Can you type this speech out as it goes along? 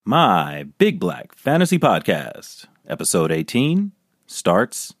My Big Black Fantasy Podcast, episode 18,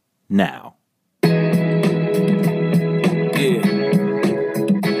 starts now. Yeah,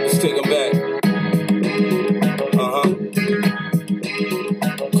 let's take them back.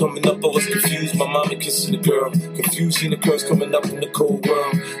 Coming up, I was confused. My mama kissing the girl. Confused, seeing the curse coming up in the cold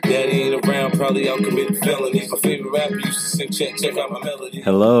world. Daddy ain't around, probably out committing felonies. My favorite rapper used to sing, check out my melody.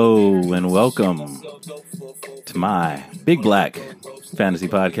 Hello and welcome to my Big Black Fantasy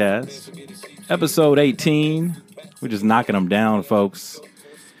Podcast, episode 18. We're just knocking them down, folks.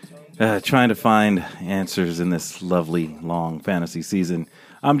 Trying to find answers in this lovely, long fantasy season.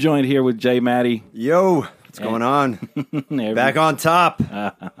 I'm joined here with Jay Maddie. Yo, what's going on? Back on top.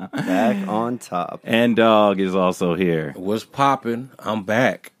 Back on top. And Dog is also here. What's poppin'? I'm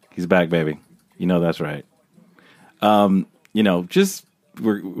back. He's back, baby. You know that's right. We'll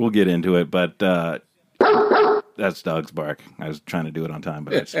get into it, but that's Dog's bark. I was trying to do it on time,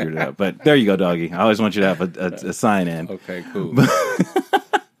 but I screwed it up. But there you go, Doggy. I always want you to have a sign in. Okay, cool.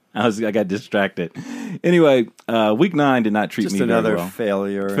 I got distracted. Anyway, week 9 did not treat just me very well. Just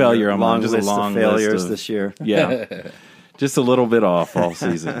another failure. Long list of failures this year. Yeah. Just a little bit off all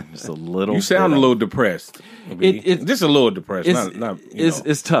season. Just a little. You sound a little depressed. Just a little depressed.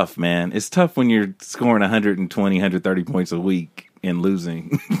 It's tough, man. It's tough when you're scoring 120, 130 points a week and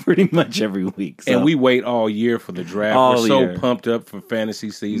losing pretty much every week. So. And we wait all year for the draft. We're so pumped up for fantasy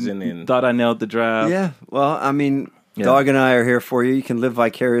season. And thought I nailed the draft. Yeah. Well, I mean, Dog and I are here for you. You can live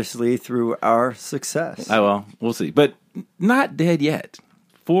vicariously through our success. Well, we'll see. But not dead yet.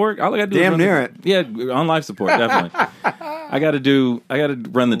 All I gotta do damn near it. Yeah, on life support, definitely. I gotta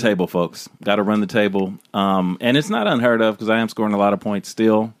run the table, folks. Gotta run the table. And it's not unheard of because I am scoring a lot of points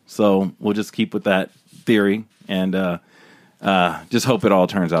still. So we'll just keep with that theory and just hope it all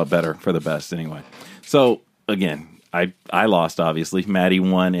turns out better for the best anyway. So again, I lost, obviously. Maddie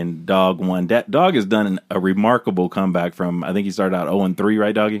won and Dog won. Dog has done a remarkable comeback from, I think he started out 0-3,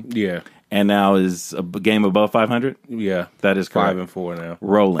 right, Doggy? Yeah. And now is a game above 500? Yeah. That is correct. 5-4 now.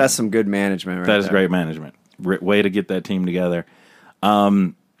 Rolling. That's some good management right there. That is there. great management. Way to get that team together.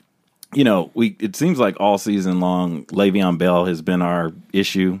 It seems like all season long, Le'Veon Bell has been our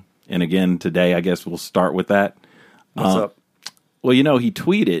issue. And again, today, I guess we'll start with that. What's up? Well, he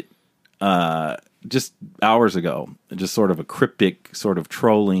tweeted just hours ago, just sort of a cryptic, sort of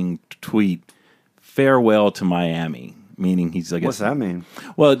trolling tweet, farewell to Miami. Meaning he's, I guess. What's that mean?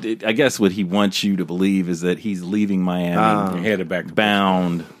 Well, I guess what he wants you to believe is that he's leaving Miami, headed back to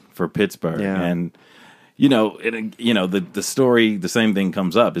bound for Pittsburgh. Yeah. And, the story, the same thing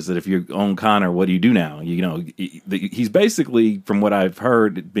comes up is that if you own Connor, what do you do now? He's basically, from what I've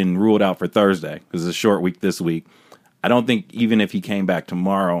heard, been ruled out for Thursday because it's a short week this week. I don't think even if he came back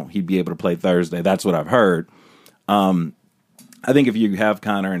tomorrow, he'd be able to play Thursday. That's what I've heard. I think if you have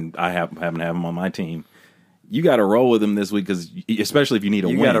Connor, and I happen to have him on my team, you got to roll with him this week, because especially if you need a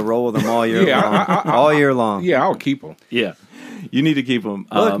win. You got to roll with him all year long. All year long. Yeah, I'll keep him. Yeah, you need to keep him.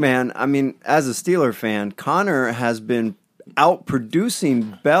 Look, man, I mean, as a Steeler fan, Connor has been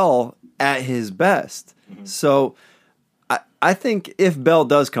outproducing Bell at his best. Mm-hmm. So I think if Bell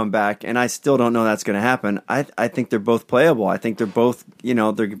does come back, and I still don't know that's going to happen, I think they're both playable. I think they're both going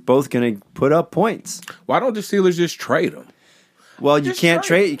to put up points. Why don't the Steelers just trade him? Well, you can't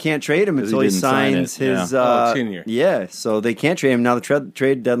trade him until he signs his tenure. Yeah, so they can't trade him now. The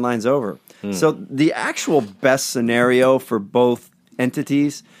trade deadline's over. So the actual best scenario for both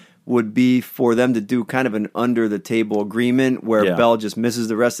entities would be for them to do kind of an under the table agreement where Bell just misses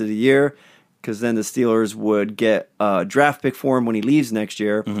the rest of the year, because then the Steelers would get a draft pick for him when he leaves next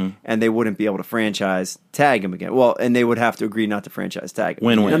year, and they wouldn't be able to franchise tag him again. Well, and they would have to agree not to franchise tag him.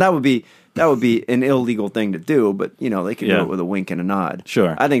 Win-win. And that would be an illegal thing to do, but they could do it with a wink and a nod.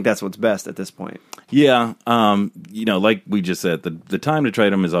 Sure. I think that's what's best at this point. Yeah, like we just said, the time to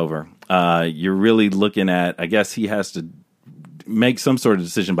trade him is over. You're really looking at, I guess he has to make some sort of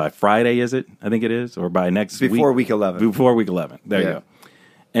decision by Friday, is it? I think it is, or by next week. Before week 11. Before week 11. There you go.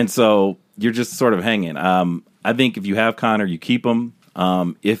 And so you're just sort of hanging. I think if you have Connor, you keep him.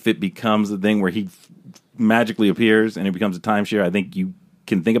 If it becomes a thing where he magically appears and it becomes a timeshare, I think you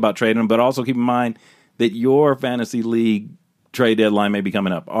can think about trading him. But also keep in mind that your fantasy league trade deadline may be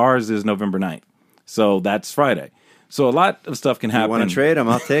coming up. Ours is November 9th. So that's Friday. So a lot of stuff can happen. You want to trade him?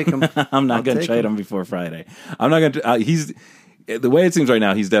 I'll take him. I'm not going to trade him before Friday. I'm not going to. The way it seems right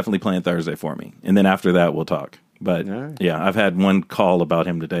now, he's definitely playing Thursday for me. And then after that, we'll talk. But, yeah, I've had one call about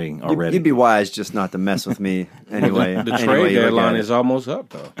him today already. You'd be wise just not to mess with me anyway. The trade deadline is almost up,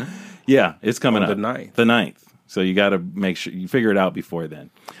 though. Yeah, it's coming up. The 9th. The 9th. So you got to make sure you figure it out before then.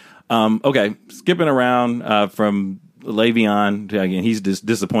 Okay, skipping around from Le'Veon, again, he's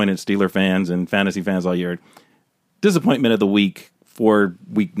disappointed Steeler fans and fantasy fans all year. Disappointment of the week for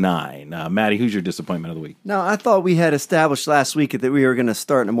week 9. Maddie, who's your disappointment of the week? No, I thought we had established last week that we were going to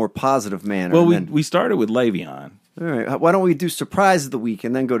start in a more positive manner. Well, we started with Le'Veon. All right. Why don't we do surprise of the week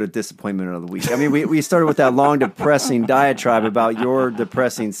and then go to disappointment of the week? I mean, we started with that long, depressing diatribe about your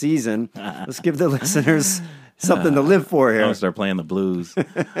depressing season. Let's give the listeners something to live for here. I'm going to start playing the blues.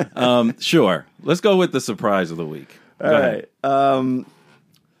 Sure. Let's go with the surprise of the week. All right.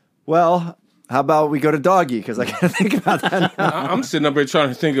 Well, how about we go to Doggy? Because I got to think about that now. I'm sitting up here trying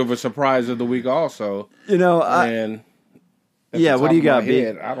to think of a surprise of the week also. Yeah, what do you got, B?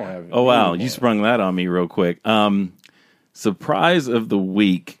 I don't have it. Oh, wow. You sprung that on me real quick. Surprise of the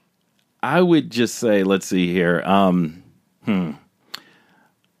week. I would just say, let's see here. I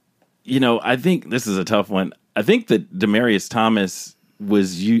think this is a tough one. I think that Demaryius Thomas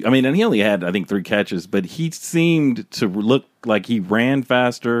and he only had, I think, 3 catches, but he seemed to look like he ran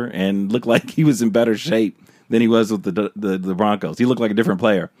faster and looked like he was in better shape than he was with the Broncos. He looked like a different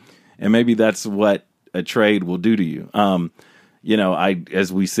player. And maybe that's what a trade will do to you.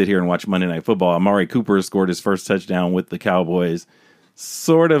 As we sit here and watch Monday Night Football, Amari Cooper scored his first touchdown with the Cowboys.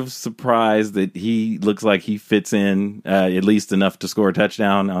 Sort of surprised that he looks like he fits in at least enough to score a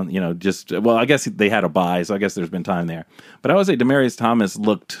touchdown on, I guess they had a bye, so I guess there's been time there. But I would say Demaryius Thomas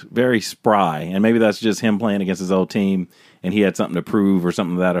looked very spry, and maybe that's just him playing against his old team, and he had something to prove or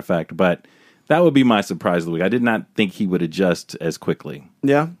something to that effect. But that would be my surprise of the week. I did not think he would adjust as quickly.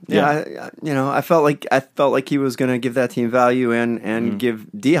 Yeah. I felt like he was going to give that team value and give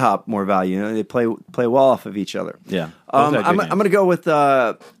D-Hop more value. They play well off of each other. Yeah. I'm going to go with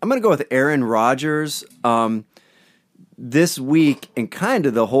Aaron Rodgers. This week and kind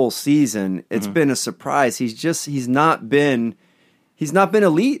of the whole season, it's been a surprise. He's not been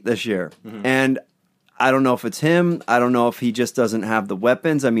elite this year, and I don't know if it's him. I don't know if he just doesn't have the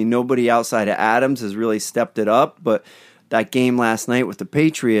weapons. I mean, nobody outside of Adams has really stepped it up. But that game last night with the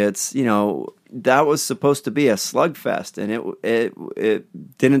Patriots, that was supposed to be a slugfest, and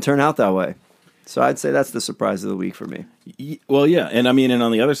it didn't turn out that way. So I'd say that's the surprise of the week for me. Well, yeah. And on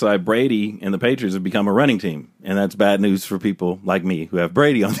the other side, Brady and the Patriots have become a running team. And that's bad news for people like me who have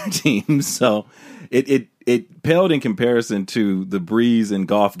Brady on their team. So it paled in comparison to the Breeze and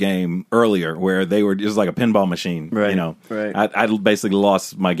Goff game earlier, where they were just like a pinball machine. Right. Right. I basically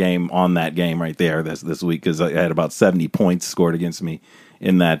lost my game on that game right there this week because I had about 70 points scored against me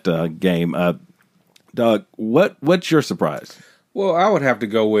in that game. Doug, what's your surprise? Well, I would have to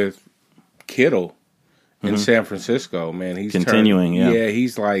go with Kittle in San Francisco, man. He's continuing,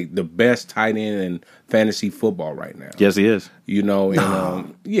 he's like the best tight end in fantasy football right now. Yes, he is. He's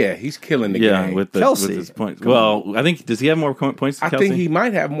killing the game. With Kelsey. his points. Well, I think, does he have more points than Kelsey? I think he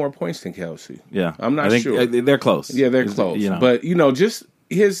might have more points than Kelsey. Yeah. I'm not sure. They're close. Yeah, they're close. But, just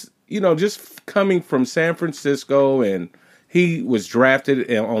just coming from San Francisco, and he was drafted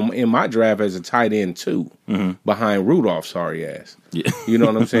in my draft as a tight end too, behind Rudolph, sorry ass. Yeah. You know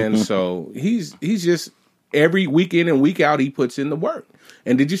what I'm saying? So he's just every week in and week out he puts in the work.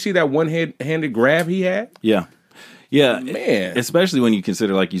 And did you see that one-handed grab he had? Yeah. Yeah, man. Especially when you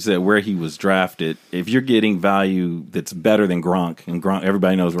consider, like you said, where he was drafted. If you're getting value that's better than Gronk, and Gronk,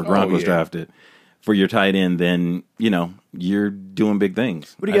 everybody knows where Gronk was drafted, for your tight end, then, you're doing big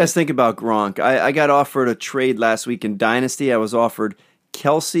things. What do you guys think about Gronk? I got offered a trade last week in Dynasty. I was offered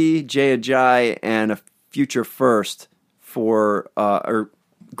Kelsey, Jay Ajayi, and a future first for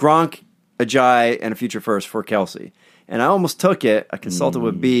Gronk, Ajayi, and a future first for Kelsey. And I almost took it. I consulted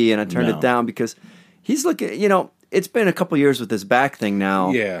with B, and I turned it down because he's looking, it's been a couple years with this back thing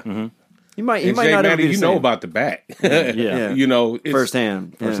now. Yeah. Mm-hmm. He might not ever be the same. about the back. Yeah. It's,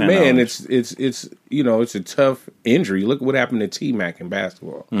 firsthand. Man, it's it's a tough injury. Look what happened to T-Mac in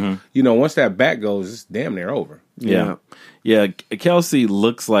basketball. Once that back goes, it's damn near over. Yeah. Kelsey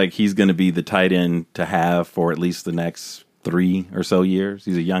looks like he's going to be the tight end to have for at least the next 3 or so years.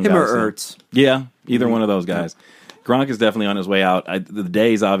 He's a young guy. Him or Ertz. Yeah, either one of those guys. Gronk is definitely on his way out. The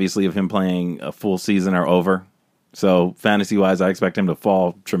days, obviously, of him playing a full season are over. So fantasy-wise, I expect him to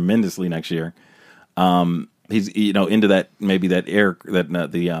fall tremendously next year. He's into that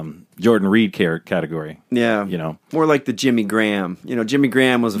the Jordan Reed category. Yeah, more like the Jimmy Graham. Jimmy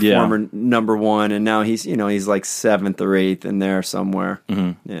Graham was a former number 1, and now he's like 7th or 8th in there somewhere.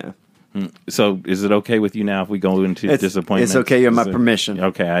 Mm-hmm. Yeah. So is it okay with you now if we go into disappointment? It's okay. You have my permission.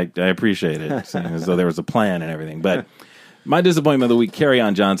 Okay, I appreciate it. Saying as though there was a plan and everything. But my disappointment of the week,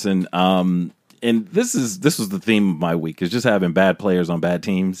 Kerryon Johnson. And this was the theme of my week, is just having bad players on bad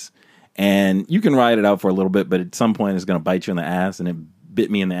teams. And you can ride it out for a little bit, but at some point it's going to bite you in the ass. And it bit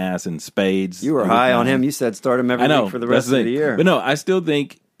me in the ass in spades. You were high on him. You said start him every week for the rest of the year. But no, I still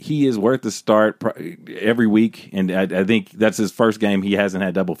think he is worth the start every week, and I think that's his first game. He hasn't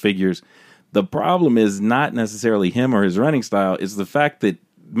had double figures. The problem is not necessarily him or his running style. It's the fact that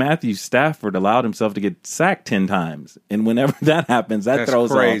Matthew Stafford allowed himself to get sacked 10 times. And whenever that happens, that's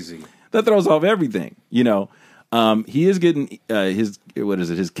crazy. That throws off everything, you know. He is getting his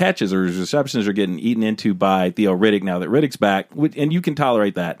catches or his receptions are getting eaten into by Theo Riddick now that Riddick's back, and you can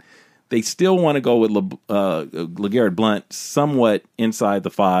tolerate that. They still want to go with LeGarrette Blount somewhat inside the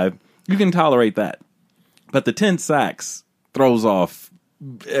 5. You can tolerate that. But the 10 sacks throws off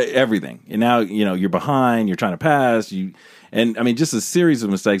everything. And now, you know, you're behind, you're trying to pass, and I mean, just a series of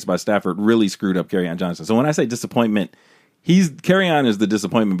mistakes by Stafford really screwed up Kerryon Johnson. So when I say disappointment, Kerryon is the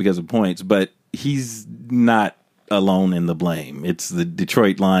disappointment because of points, but he's not alone in the blame. It's the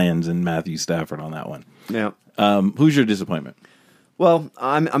Detroit Lions and Matthew Stafford on that one. Yeah. Who's your disappointment? Well,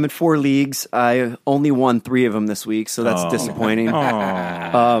 I'm in 4 leagues. I only won 3 of them this week, so that's disappointing.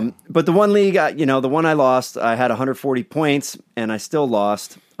 But the one league, the one I lost, I had 140 points, and I still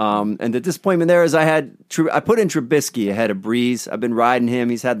lost. And the disappointment there is I put in Trubisky ahead of Breeze. I've been riding him.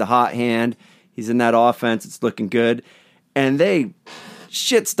 He's had the hot hand. He's in that offense. It's looking good. And they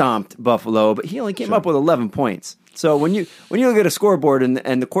shit-stomped Buffalo, but he only came up with 11 points. So when you look at a scoreboard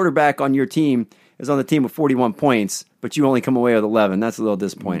and the quarterback on your team is on the team with 41 points, but you only come away with 11, that's a little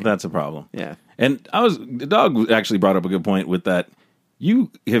disappointing. That's a problem. Yeah. And the dog actually brought up a good point with that.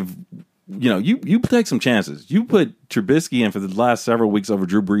 You have, you take some chances. You put Trubisky in for the last several weeks over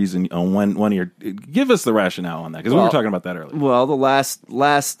Drew Brees on one of your. Give us the rationale on that, because we were talking about that earlier. Well, the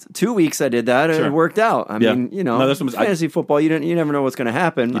last 2 weeks I did that, and it worked out. I mean, fantasy football, you never know what's going to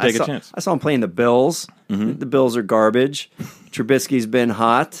happen. You take a chance. I saw him playing the Bills. Mm-hmm. The Bills are garbage. Trubisky's been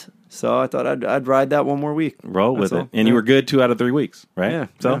hot. So I thought I'd ride that one more week. Roll with it. And you were good 2 out of 3 weeks, right? Yeah.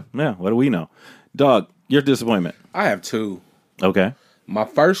 So, what do we know? Dog, your disappointment. I have 2. Okay. My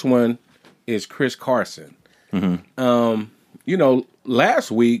first one is Chris Carson. Mm-hmm.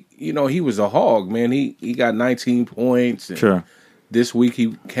 Last week, he was a hog, man. He got 19 points. And sure. This week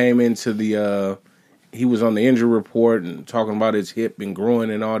he came into he was on the injury report and talking about his hip and groin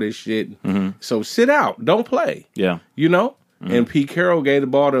and all this shit. Mm-hmm. So sit out. Don't play. Yeah. Mm-hmm. And Pete Carroll gave the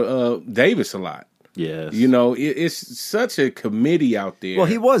ball to Davis a lot. Yes. It's such a committee out there. Well,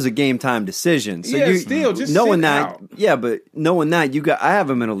 he was a game time decision. So still just knowing that. out. Yeah, but knowing that I have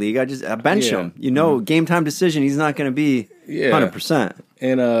him in a league. I bench him. Game time decision. He's not going to be 100%.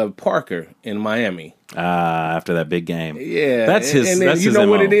 And Parker in Miami. After that big game. Yeah, that's his. And then, that's you his know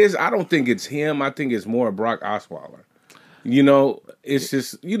MO. what it is? I don't think it's him. I think it's more Brock Osweiler. It's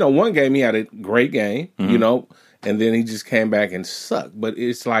just one game he had a great game. Mm-hmm. And then he just came back and sucked. But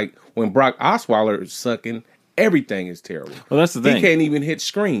it's like when Brock Osweiler is sucking, everything is terrible. Well, that's the thing. He can't even hit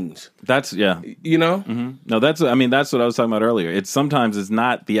screens. That's Mm-hmm. No, that's what I was talking about earlier. Sometimes it's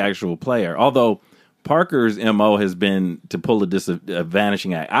not the actual player. Although Parker's MO has been to pull a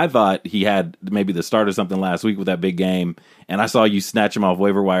vanishing act. I thought he had maybe the start of something last week with that big game, and I saw you snatch him off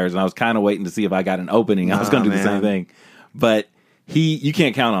waiver wires, and I was kind of waiting to see if I got an opening. I was going to do the same thing, but you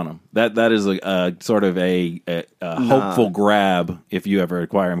can't count on him. That is a sort of a hopeful grab if you ever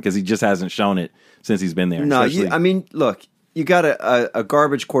acquire him, because he just hasn't shown it since he's been there. No, look. You got a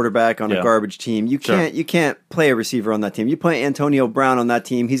garbage quarterback on a garbage team. You can't play a receiver on that team. You play Antonio Brown on that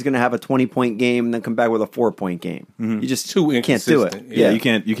team, he's going to have a 20-point game and then come back with a 4-point game. Mm-hmm. You just can't do it. Yeah,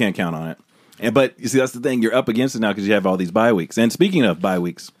 you can't count on it. But you see, that's the thing. You're up against it now because you have all these bye weeks. And speaking of bye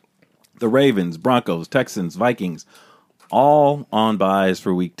weeks, the Ravens, Broncos, Texans, Vikings, all on byes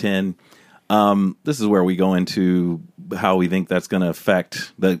for Week 10. This is where we go into how we think that's going to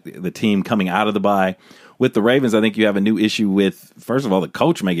affect the team coming out of the bye. With the Ravens, I think you have a new issue with, first of all, the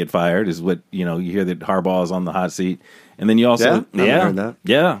coach may get fired, is what, you hear that Harbaugh is on the hot seat. And then you also,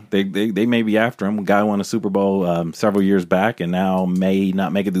 they may be after him. A guy won a Super Bowl several years back and now may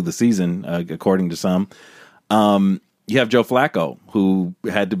not make it through the season, according to some. You have Joe Flacco, who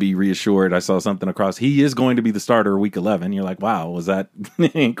had to be reassured. I saw something across. He is going to be the starter Week 11. You're like, wow, was that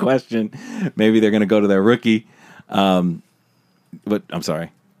in question? Maybe they're going to go to their rookie. But I'm sorry,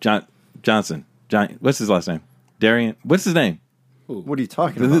 Johnson. What's his last name? Darian. What's his name? What are you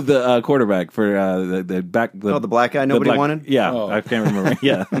talking about? The quarterback for the back. The black guy nobody wanted? Yeah, I can't remember.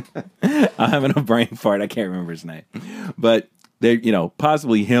 Yeah. I'm having a brain fart. I can't remember his name. But they,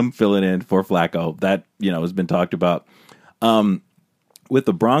 possibly him filling in for Flacco. That, has been talked about. With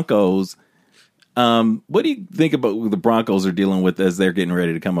the Broncos, what do you think about what the Broncos are dealing with as they're getting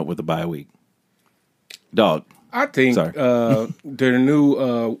ready to come up with a bye week? Dog. I think their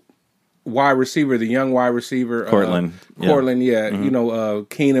new wide receiver, the young wide receiver, Cortland. Cortland,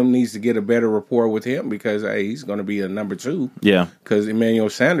 Keenum needs to get a better rapport with him because he's going to be a number 2. Yeah. Because Emmanuel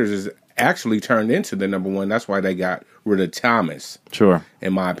Sanders is actually turned into the number 1. That's why they got rid of Thomas. Sure.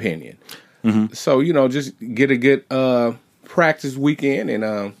 In my opinion. So just get a good practice weekend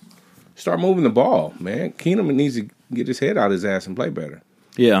and start moving the ball, man. Keenum needs to get his head out of his ass and play better.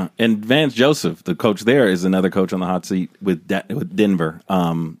 Yeah, and Vance Joseph, the coach there, is another coach on the hot seat with Denver,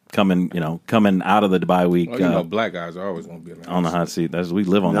 coming out of the bye week. Black guys are always going to be on the hot seat. We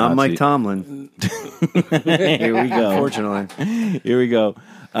live on the hot Not Mike seat. Tomlin. Here we go. Unfortunately. Here we go.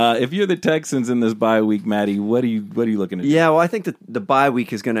 If you're the Texans in this bye week, Matty, what are you looking at? Yeah, well, I think that the bye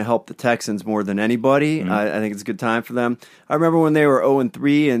week is going to help the Texans more than anybody. I think it's a good time for them. I remember when they were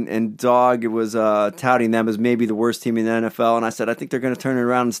 0-3 and Dog was touting them as maybe the worst team in the NFL, and I said I think they're going to turn it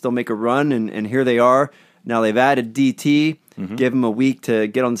around and still make a run, and here they are. Now they've added DT. Give them a week to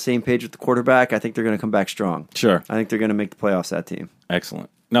get on the same page with the quarterback. I think they're going to come back strong. Sure. I think they're going to make the playoffs, that team. Excellent.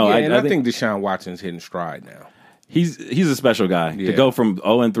 No, I think Deshaun Watson's hitting stride now. He's a special guy to go from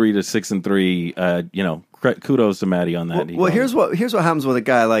 0-3 to 6-3. Kudos to Matty on that. Well, here's what happens with a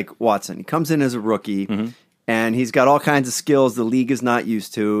guy like Watson. He comes in as a rookie, and he's got all kinds of skills the league is not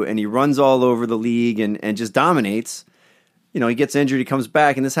used to, and he runs all over the league and just dominates. He gets injured, he comes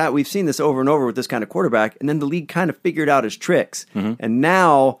back, and we've seen this over and over with this kind of quarterback. And then the league kind of figured out his tricks, and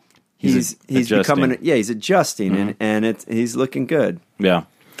now he's becoming he's adjusting, and he's looking good. Yeah.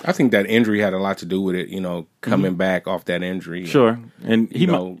 I think that injury had a lot to do with it, coming back off that injury. Sure. And he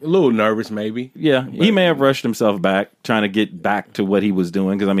a little nervous maybe. Yeah, he may have rushed himself back, trying to get back to what he was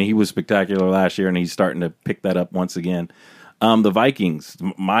doing, because, he was spectacular last year, and he's starting to pick that up once again. The Vikings,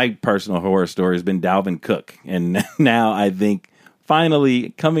 my personal horror story has been Dalvin Cook, and now I think finally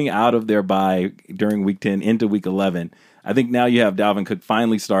coming out of their bye during Week 10 into Week 11, I think now you have Dalvin Cook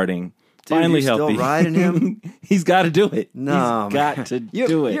finally starting. Dude, finally you're healthy. Still riding him? He's got to do it. No, he's got to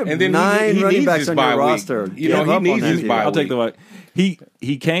do it. You have And then 9 he running needs backs his on bye your week. roster. He needs his bye I'll take the bye.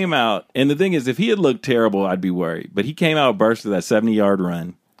 He came out, and the thing is, if he had looked terrible, I'd be worried. But he came out, burst of that 70-yard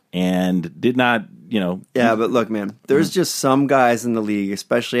run, and did not, Yeah, but look, man, there's just some guys in the league,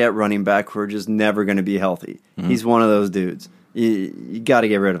 especially at running back, who are just never going to be healthy. He's one of those dudes. You got to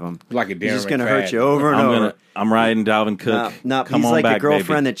get rid of him. Like a Darren He's just going to McFadden. hurt you over and over. I'm riding Dalvin Cook. No, Come he's on like back, a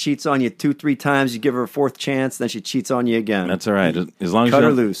girlfriend baby. that cheats on you 2-3 times. You give her a 4th chance, then she cheats on you again. That's all right. As long as Cut you her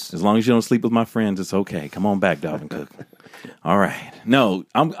don't, loose. As long as you don't sleep with my friends, it's okay. Come on back, Dalvin Cook. All right. No,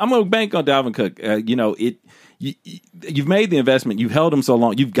 I'm going to bank on Dalvin Cook. You've made the investment. You've held him so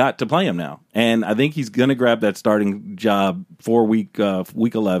long. You've got to play him now, and I think he's going to grab that starting job for week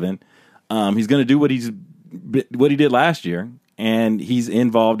 11. He's going to do what he did last year, and he's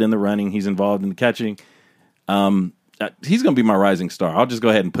involved in the running. He's involved in the catching. He's going to be my rising star. I'll just go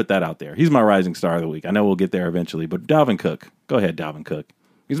ahead and put that out there. He's my rising star of the week. I know we'll get there eventually, but Dalvin Cook. Go ahead, Dalvin Cook.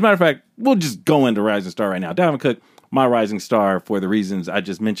 As a matter of fact, we'll just go into rising star right now. Dalvin Cook, my rising star for the reasons I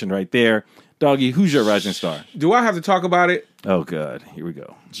just mentioned right there. Doggy, who's your rising star? Do I have to talk about it? Oh, God. Here we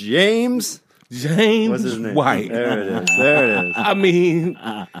go. James What's his name? White. There it is. There it is. I mean,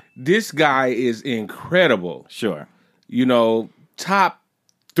 this guy is incredible. Sure. Top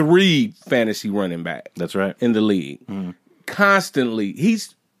 3 fantasy running back. That's right. In the league.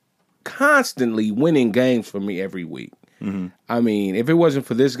 He's constantly winning games for me every week. I mean, if it wasn't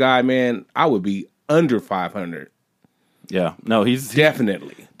for this guy, man, I would be under 500. Yeah. No, he's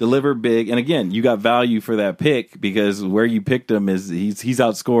definitely delivered big. And again, you got value for that pick because where you picked him is he's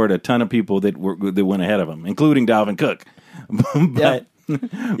outscored a ton of people that went ahead of him, including Dalvin Cook. But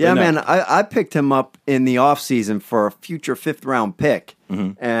yeah, man, I picked him up in the offseason for a future 5th round pick,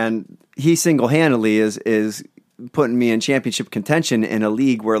 and he single-handedly is putting me in championship contention in a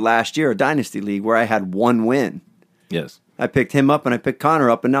league where last year, a dynasty league, where I had 1 win. Yes. I picked him up and I picked Connor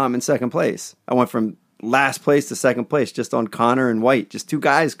up, and now I'm in 2nd place. I went from last place to 2nd place just on Connor and White. Just 2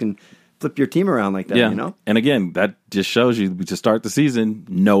 guys can flip your team around like that, And again, that just shows you to start the season,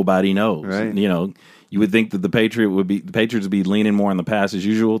 nobody knows. Right. You would think that the Patriots would be leaning more on the pass as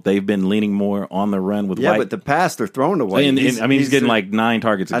usual. They've been leaning more on the run with White. Yeah, but the pass they're throwing to White. He's getting like 9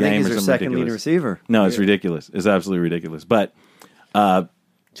 targets a game or something ridiculous. I think he's their 2nd leading receiver. No, it's ridiculous. It's absolutely ridiculous. But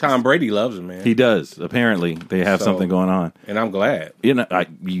Tom Brady loves him, man. He does. Apparently, they have something going on, and I'm glad.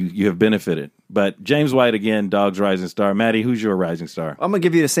 You have benefited. But James White again, Dog's rising star. Matty, who's your rising star? I'm gonna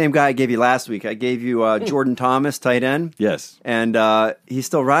give you the same guy I gave you last week. I gave you Jordan Thomas, tight end. Yes, and he's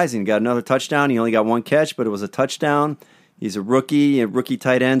still rising. Got another touchdown. He only got 1 catch, but it was a touchdown. He's a rookie. Rookie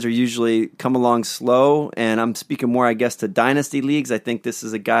tight ends are usually come along slow. And I'm speaking more, I guess, to dynasty leagues. I think this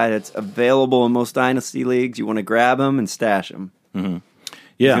is a guy that's available in most dynasty leagues. You want to grab him and stash him. Mm-hmm.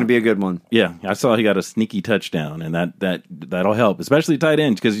 Yeah. It's going to be a good one. Yeah, I saw he got a sneaky touchdown, and that'll help, especially tight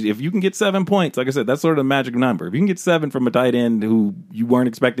ends, because if you can get 7 points, like I said, that's sort of the magic number. If you can get 7 from a tight end who you weren't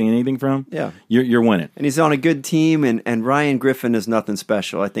expecting anything from, Yeah. you're winning. And he's on a good team, and Ryan Griffin is nothing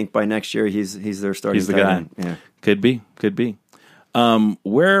special. I think by next year he's their starting He's the tight guy. end. Yeah. Could be.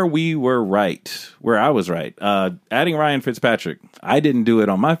 Where I was right, adding Ryan Fitzpatrick. I didn't do it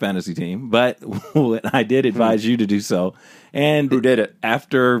on my fantasy team, but I did advise you to do so. And Who did it?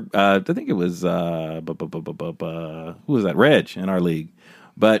 After, I think it was, who was that? Reg in our league.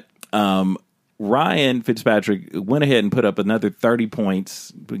 But Ryan Fitzpatrick went ahead and put up another 30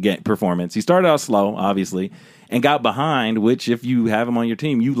 points performance. He started out slow, obviously, and got behind, which if you have him on your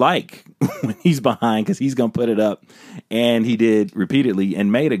team, you like when he's behind because he's going to put it up. And he did repeatedly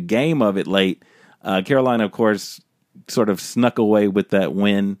and made a game of it late. Carolina, of course, sort of snuck away with that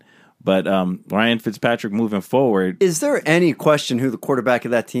win. But Ryan Fitzpatrick moving forward. Is there any question who the quarterback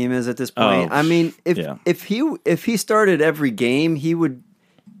of that team is at this point? Oh, I mean, if he started every game,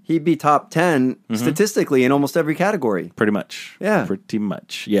 he'd be top 10 statistically in almost every category. Pretty much. Yeah. Pretty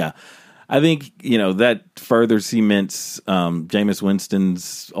much. Yeah. I think, that further cements Jameis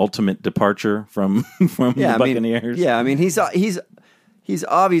Winston's ultimate departure from the Buccaneers. He's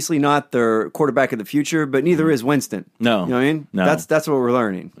obviously not their quarterback of the future, but neither is Winston. No. You know what I mean? No. That's what we're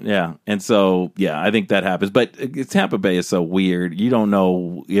learning. Yeah. And so, I think that happens. But Tampa Bay is so weird. You don't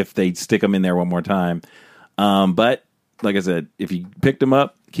know if they stick him in there one more time. But like I said, if you picked him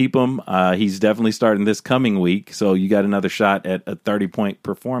up, keep him. He's definitely starting this coming week. So you got another shot at a 30-point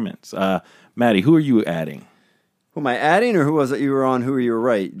performance. Maddie, who are you adding? Who am I adding, or who was it you were on? Who you were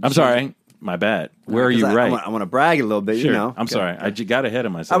right? I'm sorry. My bad. Where are you right? I want to brag a little bit, Sure. I'm sorry. I got ahead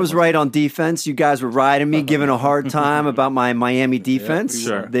of myself. I was right on defense. You guys were riding me, giving a hard time about my Miami defense. Yeah,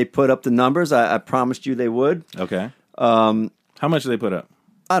 sure. They put up the numbers. I promised you they would. Okay. How much did they put up?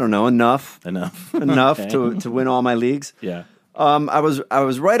 I don't know, enough Okay. to win all my leagues. Yeah. I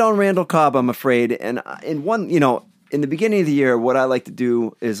was right on Randall Cobb, I'm afraid. And in the beginning of the year, what I like to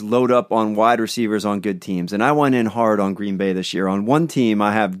do is load up on wide receivers on good teams. And I went in hard on Green Bay this year. On one team,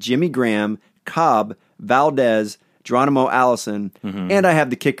 I have Jimmy Graham, Cobb, Valdez, Geronimo Allison, and I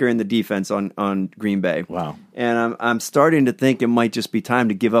have the kicker in the defense on Green Bay. Wow. And I'm starting to think it might just be time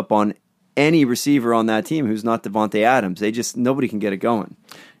to give up on any receiver on that team who's not Devontae Adams. Nobody can get it going.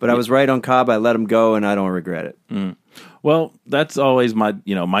 But I was right on Cobb. I let him go, and I don't regret it. Well, that's always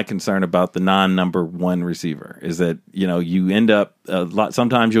my concern about the non-number one receiver is that, you end up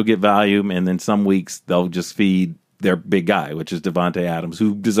sometimes you'll get value, and then some weeks they'll just feed their big guy, which is Devontae Adams,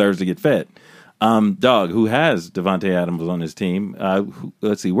 who deserves to get fed. Dog, who has Devontae Adams on his team?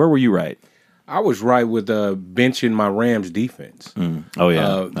 Let's see, where were you right? I was right with benching my Rams defense. Oh,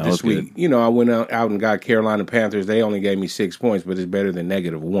 yeah. This week. Good. I went out and got Carolina Panthers. They only gave me 6 points, but it's better than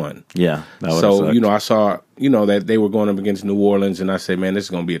 -1. Yeah. So, I saw, that they were going up against New Orleans, and I said, man, this is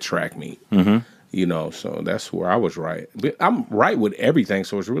going to be a track meet. So that's where I was right. But I'm right with everything,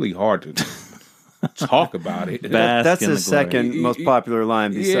 so it's really hard to talk about it. That's the second most popular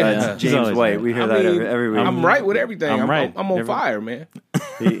line besides James White. We hear that every week. I'm right with everything. I'm right. I'm on fire, man.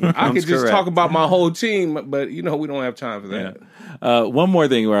 I could just talk about my whole team, but we don't have time for that. Yeah. One more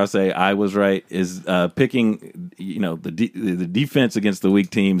thing where I'll say I was right is picking, the defense against the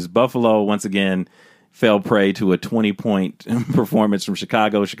weak teams. Buffalo once again fell prey to a 20-point performance from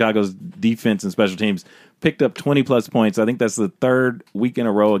Chicago. Chicago's defense and special teams picked up 20-plus points. I think that's the third week in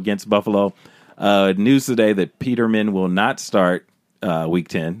a row against Buffalo. News today that Peterman will not start Week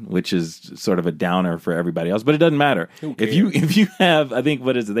 10, which is sort of a downer for everybody else, but it doesn't matter. If you have, I think,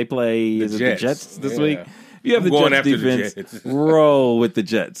 what is it? They play the Jets this week. If you have the Jets defense, roll with the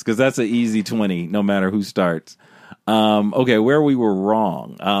Jets because that's an easy 20, no matter who starts. Okay, where we were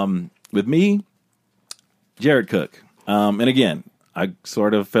wrong with me, Jared Cook, and again, I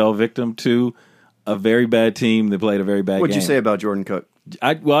sort of fell victim to a very bad team that played a very bad game. What'd you say about Jordan Cook?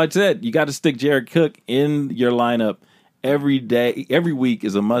 I said you got to stick Jared Cook in your lineup every day. Every week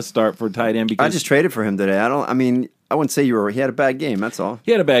is a must start for tight end. Because I just traded for him today. I wouldn't say he had a bad game. That's all.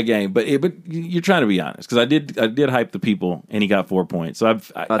 He had a bad game, but you're trying to be honest because I did hype the people and he got 4 points. So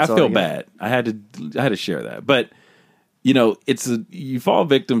I feel bad. I had to share that, but you fall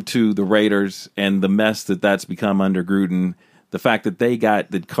victim to the Raiders and the mess that's become under Gruden. The fact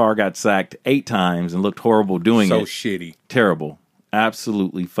that Carr got sacked 8 times and looked horrible doing it. So shitty. Terrible.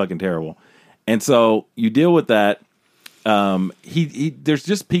 Absolutely fucking terrible. And so you deal with that. There's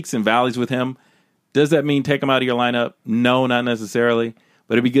just peaks and valleys with him. Does that mean take him out of your lineup? No, not necessarily.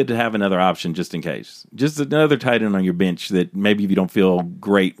 but it'd be good to have another option just in case. Just another tight end on your bench that maybe if you don't feel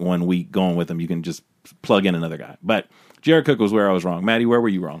great one week going with him, you can just plug in another guy. But Jared Cook was where I was wrong. Maddie, where were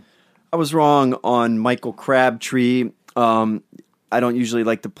you wrong? I was wrong on Michael Crabtree. I don't usually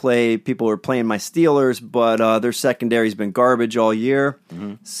like to play people who are playing my Steelers, but their secondary's been garbage all year.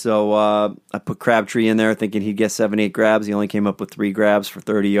 So I put Crabtree in there thinking he'd get 7-8 grabs. He only came up with 3 grabs for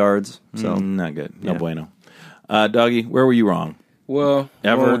 30 yards. So Not good. No bueno. Doggy, where were you wrong? Well,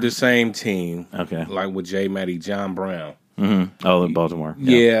 Ever? going with the same team. Okay. Like with J. Matty, John Brown. Oh, in Baltimore.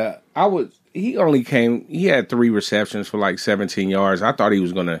 Yeah, he had 3 receptions for like 17 yards. I thought he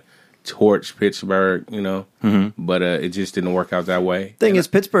was going to torch Pittsburgh, but it just didn't work out that way. thing is,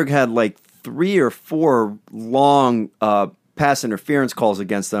 Pittsburgh had like 3 or 4 long pass interference calls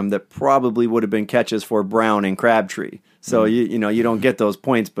against them that probably would have been catches for Brown and Crabtree. So you don't get those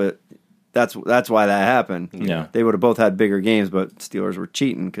points, but that's why that happened. Yeah. They would have both had bigger games, but Steelers were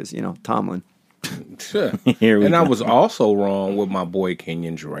cheating because Tomlin. Sure. Here we And I go. was also wrong with my boy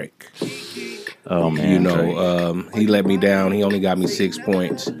Kenyon Drake. Oh, man. Drake. He let me down. He only got me 6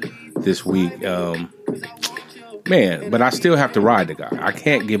 points this week. But I still have to ride the guy. I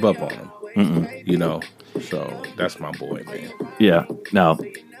can't give up on him. So that's my boy, man. Yeah. No.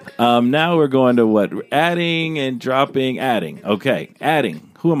 Now we're going to what? Adding and dropping. Adding. Okay. Adding.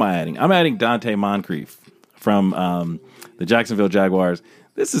 Who am I adding? I'm adding Dante Moncrief from the Jacksonville Jaguars.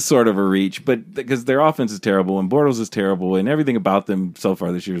 This is sort of a reach, but because their offense is terrible and Bortles is terrible and everything about them so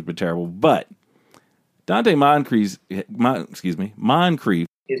far this year has been terrible. But Dante Moncrief, Moncrief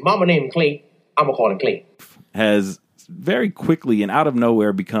His mama named him Clay. I'm going to call him Clay. has very quickly and out of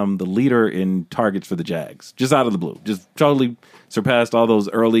nowhere become the leader in targets for the Jags. Just out of the blue. Just totally surpassed all those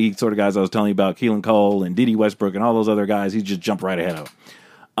early sort of guys I was telling you about, Keelan Cole and Dede Westbrook and all those other guys. He just jumped right ahead of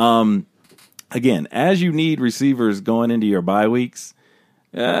them. Again, as you need receivers going into your bye weeks,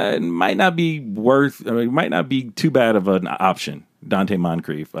 it might not be too bad of an option. Dante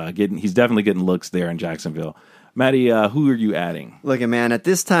Moncrief, he's definitely getting looks there in Jacksonville. Maddie, who are you adding? Look, man, at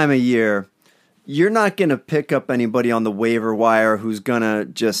this time of year, you're not going to pick up anybody on the waiver wire who's going to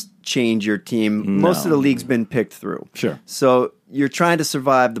just change your team. Most of the league's been picked through. Sure. So you're trying to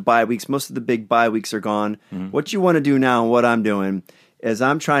survive the bye weeks. Most of the big bye weeks are gone. What you want to do now, and what I'm doing, is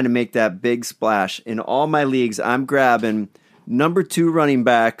I'm trying to make that big splash. In all my leagues, I'm grabbing number 2 running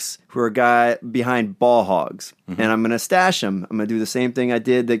backs who are a guy behind ball hogs. And I'm going to stash them. I'm going to do the same thing I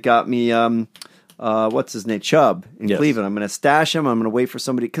did that got me, what's his name? Chubb in Cleveland. I'm going to stash him. I'm going to wait for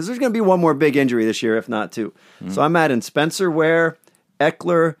somebody, because there's going to be one more big injury this year, if not 2. So I'm adding Spencer Ware,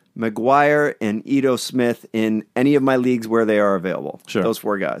 Eckler, McGuire, and Ito Smith in any of my leagues where they are available. Sure. Those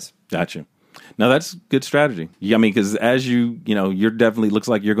 4 guys. Gotcha. No, that's good strategy. I mean, because as you're definitely looks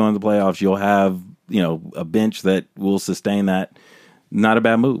like you're going to the playoffs. You'll have, a bench that will sustain that. Not a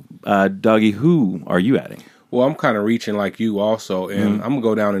bad move. Dougie, who are you adding? Well, I'm kind of reaching like you also, and I'm going to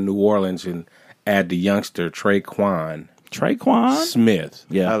go down to New Orleans and add the youngster Traquan Smith.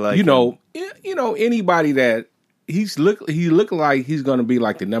 Yeah. I like Anybody that he look like he's going to be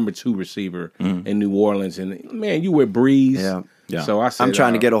like the number 2 receiver in New Orleans, and man, you with Breeze. Yeah. So I'm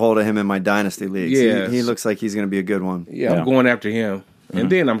trying to get a hold of him in my dynasty leagues. Yeah. He looks like he's going to be a good one. Yeah, I'm going after him. And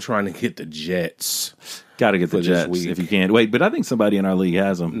then I'm trying to get the Jets. Got to get the this Jets week. if you can. Wait, but I think somebody in our league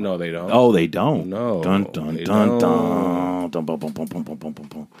has them. No, they don't. Oh, they don't. No, Dun dun they dun don't. dun. Dun bum bum bum bum bum bum bum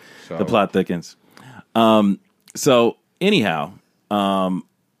bum. So- The plot thickens. So anyhow,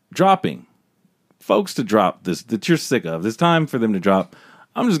 dropping folks to drop this that you're sick of. It's time for them to drop.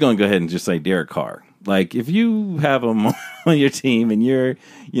 I'm just going to go ahead and just say Derek Carr. Like, if you have him on your team and you're,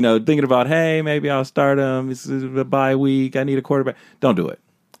 thinking about, hey, maybe I'll start him. It's a bye week. I need a quarterback. Don't do it.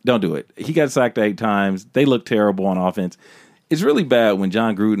 Don't do it. He got sacked 8 times. They look terrible on offense. It's really bad when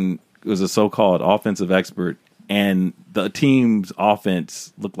John Gruden was a so-called offensive expert and the team's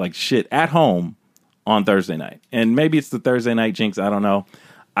offense looked like shit at home on Thursday night. And maybe it's the Thursday night jinx. I don't know.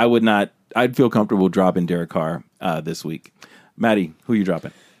 I'd feel comfortable dropping Derek Carr this week. Maddie, who are you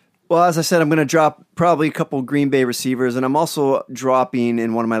dropping? Well, as I said, I'm going to drop probably a couple Green Bay receivers, and I'm also dropping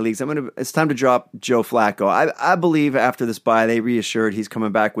in one of my leagues. It's time to drop Joe Flacco. I believe after this bye, they reassured he's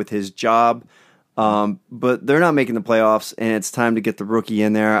coming back with his job, but they're not making the playoffs, and it's time to get the rookie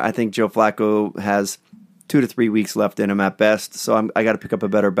in there. I think Joe Flacco has 2 to 3 weeks left in him at best, so I got to pick up a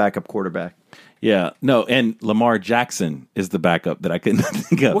better backup quarterback. Yeah, no, and Lamar Jackson is the backup that I couldn't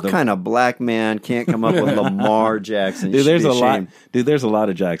think of. What kind of black man can't come up with Lamar Jackson? Dude, there's a lot. Shame. Dude, there's a lot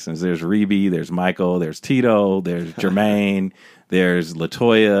of Jacksons. There's Reeby, there's Michael, there's Tito, there's Jermaine, there's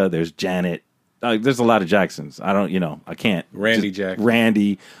Latoya, there's Janet. there's a lot of Jacksons. I can't. Randy Jackson.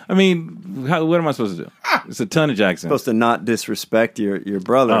 Randy. I mean, what am I supposed to do? It's a ton of Jacksons. Supposed to not disrespect your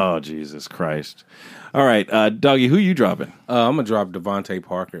brother. Oh, Jesus Christ. All right, Doggy, who you dropping? I'm going to drop Devontae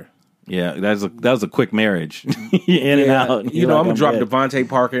Parker. Yeah, that was a quick marriage. In and out. I'm going to drop Devontae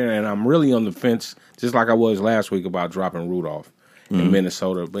Parker, and I'm really on the fence, just like I was last week about dropping Rudolph in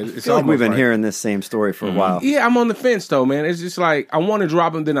Minnesota. But it's I feel like we've been hearing this same story for a while. Yeah, I'm on the fence though, man. It's just like I want to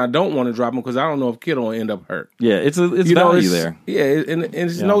drop him, then I don't want to drop him because I don't know if Kittle will end up hurt. Yeah, it's value there. Yeah, and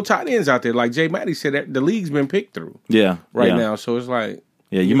there's no tight ends out there. Like Jay Matty said, that the league's been picked through. Yeah, now, so it's like.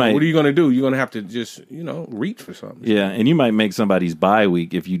 Yeah, you might. What are you going to do? You're going to have to just, reach for something. Yeah, and you might make somebody's bye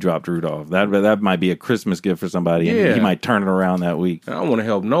week if you dropped Rudolph. That might be a Christmas gift for somebody, and he might turn it around that week. I don't want to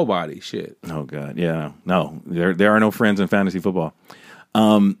help nobody. Shit. Oh God, yeah, no, there are no friends in fantasy football.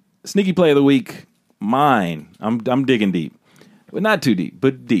 Sneaky play of the week, mine. I'm digging deep, but not too deep,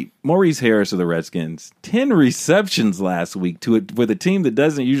 but deep. Maurice Harris of the Redskins, 10 receptions last week with a team that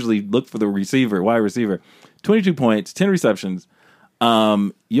doesn't usually look for the wide receiver. 22 points, 10 receptions.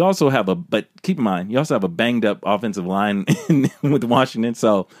 You also have but keep in mind, you also have a banged up offensive line with Washington,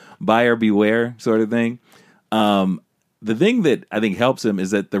 so buyer beware sort of thing. The thing that I think helps him is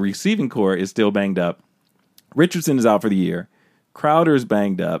that the receiving core is still banged up. Richardson is out for the year. Crowder is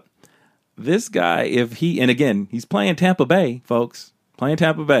banged up. This guy, and again, he's playing Tampa Bay, folks, playing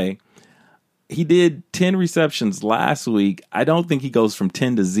Tampa Bay. He did 10 receptions last week. I don't think he goes from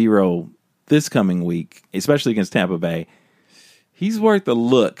 10 to 0 this coming week, especially against Tampa Bay. He's worth a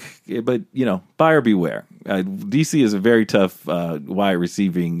look, but, buyer beware. DC is a very tough wide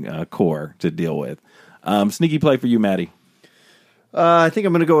receiving core to deal with. Sneaky play for you, Maddie. I think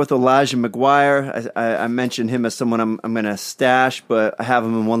I'm going to go with Elijah McGuire. I mentioned him as someone I'm going to stash, but I have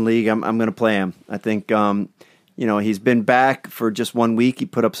him in one league. I'm going to play him. I think, he's been back for just 1 week. He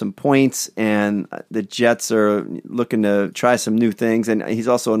put up some points, and the Jets are looking to try some new things. And he's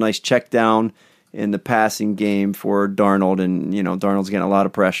also a nice check down in the passing game for Darnold, and Darnold's getting a lot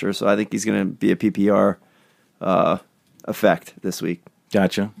of pressure, so I think he's going to be a PPR effect this week.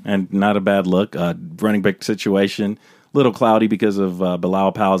 Gotcha, and not a bad look. Running back situation, little cloudy because of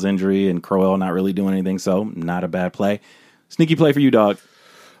Bilal Powell's injury and Crowell not really doing anything, so not a bad play. Sneaky play for you, dog.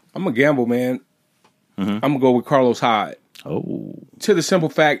 I'm a gamble, man. I'm going to go with Carlos Hyde. Oh. To the simple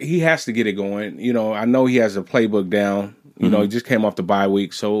fact, he has to get it going. I know he has a playbook down. He just came off the bye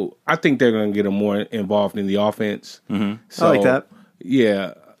week, so I think they're going to get him more involved in the offense. So, I like that.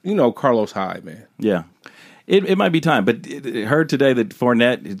 Yeah, Carlos Hyde, man. Yeah. It might be time, but it heard today that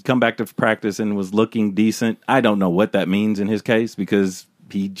Fournette had come back to practice and was looking decent. I don't know what that means in his case because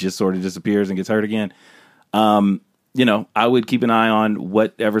he just sort of disappears and gets hurt again. I would keep an eye on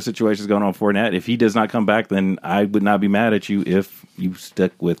whatever situation is going on with Fournette. If he does not come back, then I would not be mad at you if you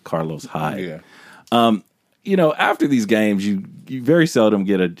stuck with Carlos Hyde. Yeah. After these games, you very seldom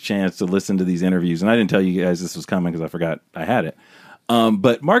get a chance to listen to these interviews. And I didn't tell you guys this was coming because I forgot I had it.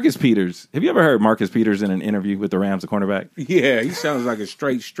 But Marcus Peters, have you ever heard Marcus Peters in an interview with the Rams, the cornerback? Yeah, he sounds like a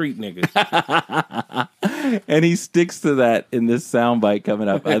straight street nigga. And he sticks to that in this soundbite coming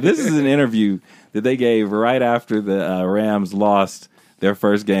up. This is an interview that they gave right after the Rams lost their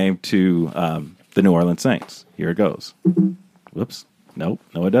first game to the New Orleans Saints. Here it goes. Whoops. Nope.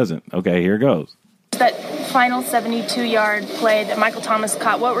 No, it doesn't. Okay, here it goes. That final 72-yard play that Michael Thomas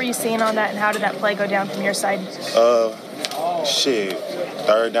caught, what were you seeing on that, and how did that play go down from your side? Shit.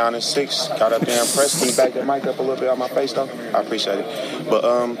 3rd down and 6. Got up there and pressed. Can you back that mic up a little bit on my face, though? I appreciate it. But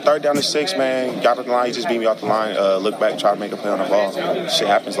 3rd down and 6, man, got up the line. He just beat me off the line. Look back, try to make a play on the ball. Shit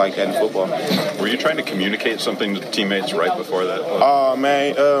happens like that in football. Were you trying to communicate something to teammates right before that? Oh,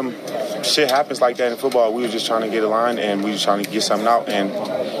 man. Shit happens like that in football. We were just trying to get a line, and we were trying to get something out, and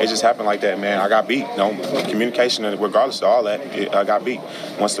it just happened like that, man. I got beat. Communication, regardless of all that, I got beat.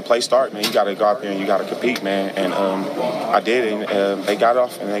 Once the play starts, man, you got to go out there and you got to compete, man. And I did, and they got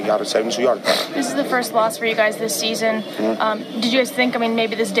off, and they got a 72-yard. This is the first loss for you guys this season. Did you guys think,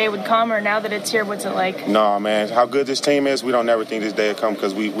 maybe this day would come, or now that it's here, what's it like? No, man. How good this team is, we don't never think this day would come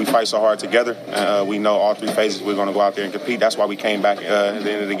because we fight so hard together. We know all 3 phases we're going to go out there and compete. That's why we came back at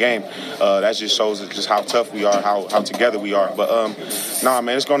the end of the game. That just shows just how tough we are, how together we are. But,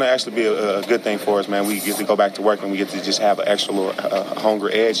 man, it's going to actually be a good thing for us, man. We get to go back to work, and we get to just have an extra little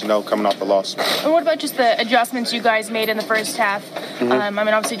hungry edge, coming off the loss. And what about just the adjustments you guys made in the first half?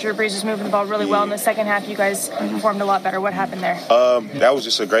 Obviously Drew Brees was moving the ball really well. In the second half, you guys performed a lot better. What happened there? That was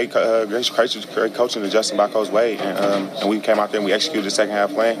just a great coaching adjustment by Coach Wade. And we came out there and we executed the second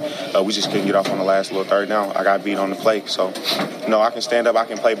half plan. We just couldn't get off on the last little 3rd down. I got beat on the play. So, I can stand up. I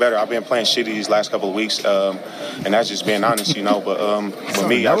can play better. I've been been playing shitty these last couple of weeks, and that's just being honest, you know. But with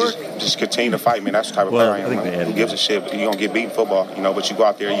me, I just continue to fight, man. That's the type of player I am. Man. Who gives a shit? You're going to get beat in football, you know, but you go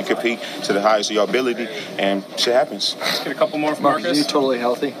out there and you compete to the highest of your ability, and shit happens. Let's get a couple more from Marcus. Are you totally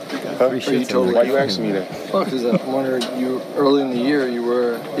healthy? Are you totally? Why you asking me that? Well, because I wonder, early in the year, you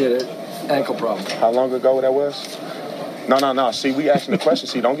had an ankle problem. How long ago that was? No. See, we asking the question.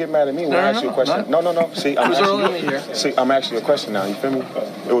 See, don't get mad at me when I ask you a question. No. See, I'm asking you a question now. You feel me?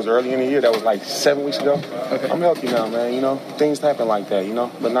 It was early in the year. That was like 7 weeks ago. Okay. I'm healthy now, man. You know, things happen like that. You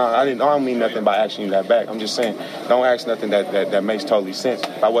know, but I don't mean nothing by asking you that back. I'm just saying, don't ask nothing that makes totally sense.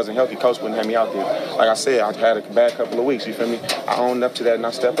 If I wasn't healthy, coach wouldn't have me out there. Like I said, I had a bad couple of weeks. You feel me? I owned up to that and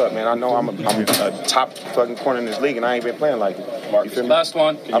I stepped up, man. I know I'm a top fucking corner in this league, and I ain't been playing like it. Marcus, you feel me? Last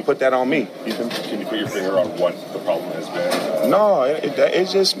one. I put that on me. You feel me? Can you put your finger on what the problem has been? No,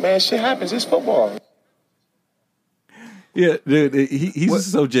 it's just, man, shit happens. It's football. Yeah, dude, he's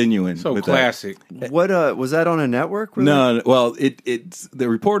so genuine. So with classic. That. What was that on a network? Really? No, well, it's the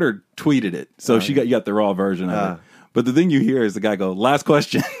reporter tweeted it, so you got the raw version of it. But the thing you hear is the guy go, "Last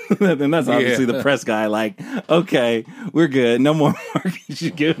question," and that's obviously the press guy. Like, okay, we're good. No more Marcus.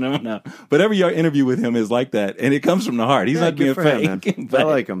 You give him no. But every interview with him is like that, and it comes from the heart. He's not being fake. Him, I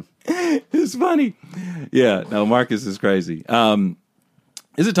like him. It's funny. Yeah, no, Marcus is crazy.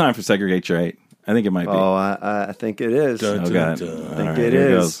 Is it time for Segregate Your 8? I think it might be. Oh, I think it is. Oh, God. I think it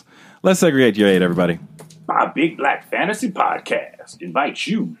is. Let's Segregate Your 8, everybody. My Big Black Fantasy Podcast invites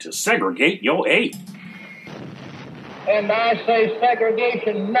you to segregate your 8. And I say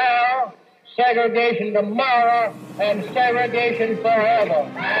segregation now, segregation tomorrow, and segregation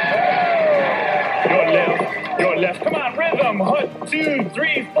forever. Your left. Come on, rhythm. 1, 2,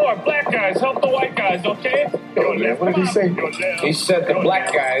 3, 4. Black guys, help the white guys, okay? Your left. What did he say? He said the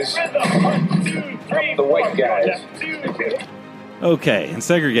black guys, help the white guys. Okay, and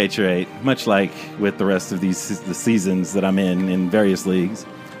Segregate Your 8, much like with the rest of the seasons that I'm in various leagues,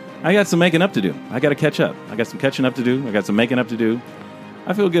 I got some making up to do. I got to catch up. I got some catching up to do. I got some making up to do.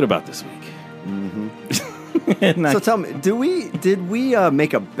 I feel good about this week. Mm-hmm. So tell me, did we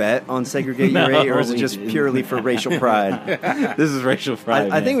make a bet on Segregate Your 8, or is it just purely for racial pride? This is racial pride.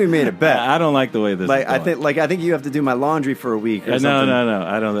 I think we made a bet. I don't like the way this is going. I think you have to do my laundry for a week or something. No.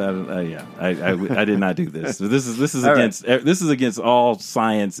 I don't. I did not do this. This is against this is against all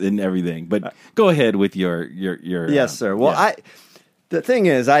science and everything. But go ahead with your. Yes, sir. Well, the thing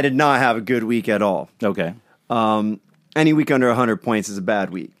is, I did not have a good week at all. Okay. Any week under 100 points is a bad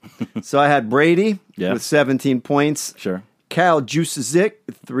week. So I had Brady with 17 points. Sure. Kyle Juszczyk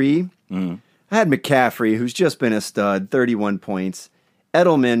with 3. Mm-hmm. I had McCaffrey, who's just been a stud, 31 points.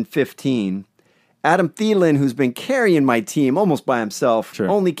 Edelman, 15. Adam Thielen, who's been carrying my team almost by himself,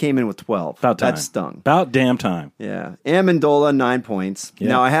 only came in with 12. About time. That stung. About damn time. Yeah. Amendola, 9 points. Yeah.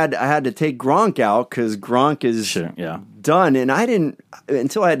 Now, I had to take Gronk out because Gronk is done. And I didn't,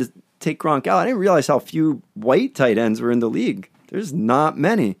 until I had to take Gronk out, I didn't realize how few white tight ends were in the league. There's not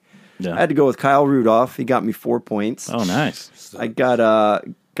many. Yeah. I had to go with Kyle Rudolph. He got me 4 points. Oh, nice. I got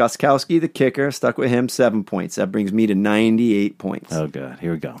Gostkowski, the kicker, stuck with him, 7 points. That brings me to 98 points. Oh, God.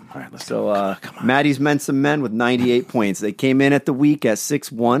 Here we go. All right, let's go. Come on. Maddie's Mensa Men with 98 points. They came in at the week at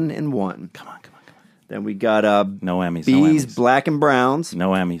 6-1-1. Come on. Then we got no Emmys. Bees, Black and Browns.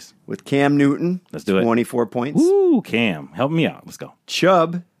 No Emmys. With Cam Newton. Let's do it. 24 points. Woo, Cam. Help me out. Let's go.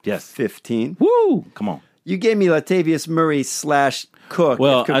 Chubb. Yes. 15. Woo. Come on. You gave me Latavius Murray / Cook.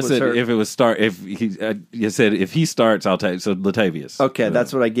 Well, I said if it was you said if he starts, I'll take Latavius. Okay,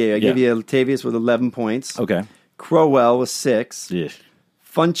 that's what I gave. I gave you Latavius with 11 points. Okay. Crowell with 6. Yeah.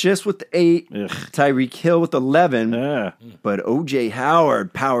 Funchess with 8. Ugh. Tyreek Hill with 11. But O.J.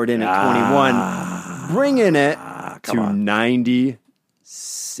 Howard powered in at 21, bringing it to 96.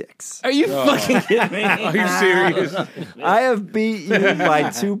 Are you fucking kidding me? Are you serious? I have beat you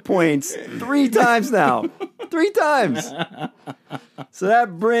by 2 points 3 times now. 3 times. So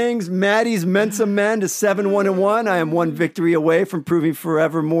that brings Maddie's Mensa Men to 7-1-1. I am 1 victory away from proving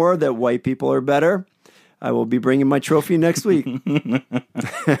forevermore that white people are better. I will be bringing my trophy next week. Man.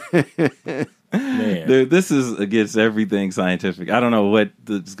 Dude, this is against everything scientific. I don't know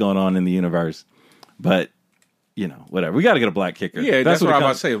what's going on in the universe, but whatever. We got to get a black kicker. Yeah, that's what I'm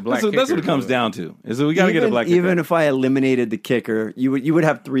about to say. That's what it comes down to. Is that we got to get a black kicker. Even if I eliminated the kicker, you would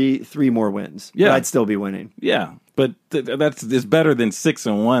have three more wins. Yeah, but I'd still be winning. Yeah, but it's better than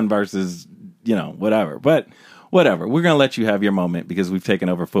 6-1 versus whatever. But whatever. We're gonna let you have your moment because we've taken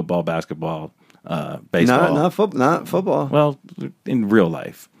over football, basketball. Baseball. Not football. Well, in real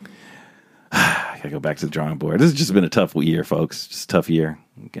life. I gotta go back to the drawing board. This has just been a tough year, folks. Just a tough year.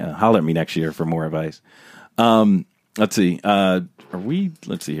 Holler at me next year for more advice. Let's see.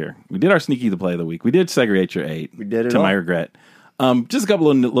 Let's see here. We did our sneaky the play of the week. We did segregate your 8. We did it to all. my regret. Just a couple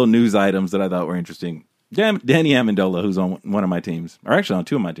of little news items that I thought were interesting. Danny Amendola, who's on one of my teams, or actually on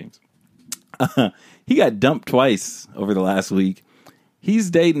 2 of my teams, he got dumped twice over the last week.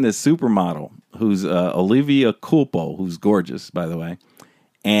 He's dating this supermodel who's Olivia Culpo, who's gorgeous, by the way.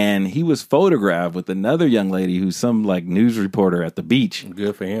 And he was photographed with another young lady who's some like news reporter at the beach.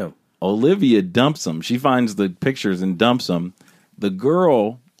 Good for him. Olivia dumps him. She finds the pictures and dumps him. The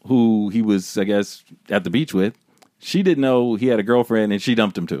girl who he was, I guess, at the beach with, she didn't know he had a girlfriend, and she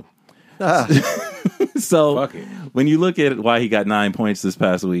dumped him too. So when you look at why he got 9 points this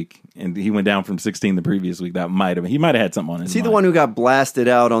past week, and he went down from 16 the previous week, he might have had something on his Is he mind. the one who got blasted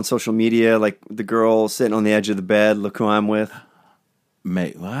out on social media, like the girl sitting on the edge of the bed? Look who I'm with.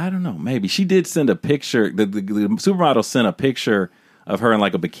 Well, I don't know. Maybe she did send a picture. The supermodel sent a picture of her in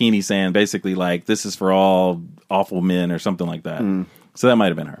like a bikini, saying basically like "This is for all awful men" or something like that. So that might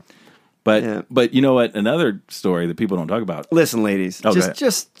have been her. But you know what? Another story that people don't talk about. Listen, ladies, Oh,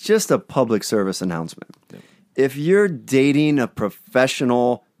 just a public service announcement. If you're dating a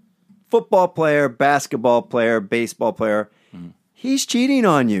professional football player, basketball player, baseball player, he's cheating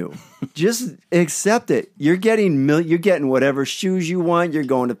on you. Just accept it. You're getting whatever shoes you want. You're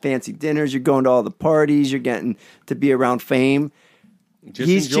going to fancy dinners. You're going to all the parties. You're getting to be around fame.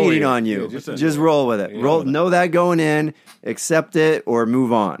 He's cheating on you. Just roll with it. Know that going in. Accept it or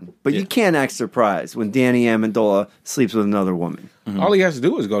move on. But you can't act surprised when Danny Amendola sleeps with another woman. All he has to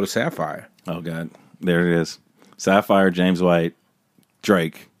do is go to Sapphire. Oh God, there it is. Sapphire, James White,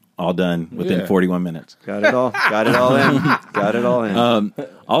 Drake. All done within 41 minutes. Got it all. Got it all in. Got it all in.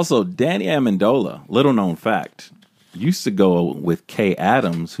 Also, Danny Amendola, little known fact, used to go with Kay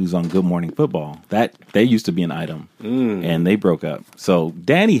Adams, who's on Good Morning Football. That they used to be an item, and they broke up. So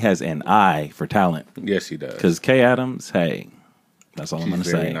Danny has an eye for talent. Yes, he does. Because Kay Adams, hey, that's all I'm going to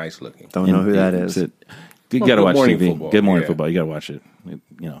say. Very nice looking. Don't know who that is. You got to watch TV. Football. Good Morning Football. You got to watch it. It,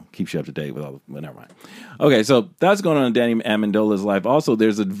 keeps you up to date with all the... Well, never mind. Okay, so that's going on in Danny Amendola's life. Also,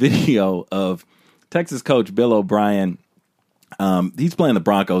 there's a video of Texas coach Bill O'Brien. He's playing the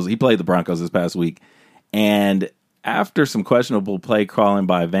Broncos. He played the Broncos this past week. And after some questionable play calling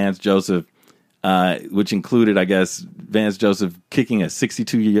by Vance Joseph, which included, I guess, Vance Joseph kicking a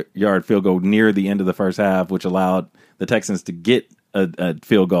 62-yard field goal near the end of the first half, which allowed the Texans to get a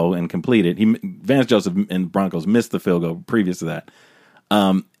field goal and complete it. Vance Joseph and Broncos missed the field goal previous to that.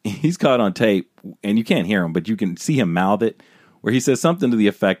 He's caught on tape, and you can't hear him, but you can see him mouth it, where he says something to the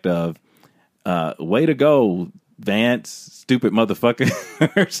effect of, way to go, Vance, stupid motherfucker,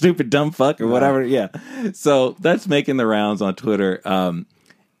 or stupid dumb fuck, or whatever. Yeah. So that's making the rounds on Twitter.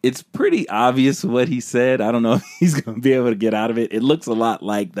 It's pretty obvious what he said. I don't know if he's going to be able to get out of it. It looks a lot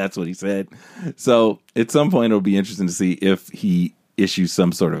like that's what he said. So at some point, it'll be interesting to see if he issues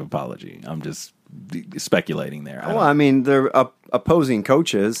some sort of apology. I'm just speculating there. I mean, they're opposing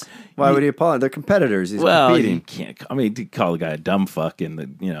coaches. Why would he apologize? They're competitors. He's competing. You can't. I mean, you call the guy a dumb fuck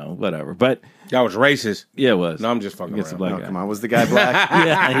and whatever. But that was racist. Yeah, it was. No, I'm just fucking around. Black no, guy. come on. Was the guy black?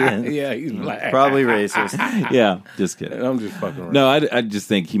 Yeah, he's black. Probably racist. Yeah, just kidding. I'm just fucking around. No, I just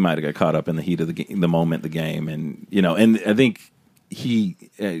think he might have got caught up in the heat of the moment, the game, and and I think he.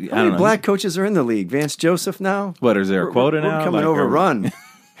 How many black coaches are in the league? Vance Joseph now. What is there a quota now? We're coming overrun.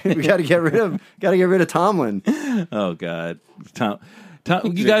 We got to get rid of Tomlin. Oh God,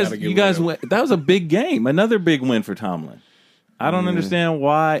 you guys went. That was a big game. Another big win for Tomlin. I don't understand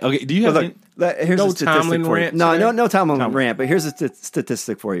why. Okay, do you have here's no a statistic Tomlin for you. rant? No Tomlin rant. But here's a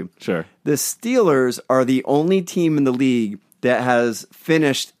statistic for you. Sure. The Steelers are the only team in the league that has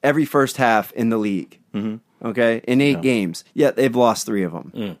finished every first half in the league. Mm-hmm. Okay, in 8 games. Yet they've lost 3 of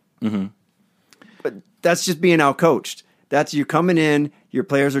them. Mm-hmm. But that's just being outcoached. That's you coming in. Your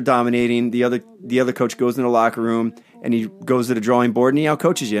players are dominating. The other coach goes in the locker room and he goes to the drawing board and he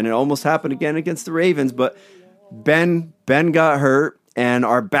outcoaches you. And it almost happened again against the Ravens. But Ben got hurt and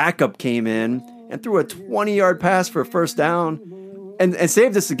our backup came in and threw a 20-yard pass for a first down and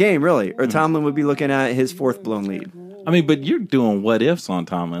saved us the game, really. Or Tomlin would be looking at his 4th blown lead. I mean, but you're doing what ifs on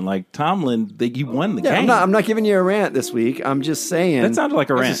Tomlin. Like Tomlin, he won the game. I'm not giving you a rant this week. I'm just saying. That sounded like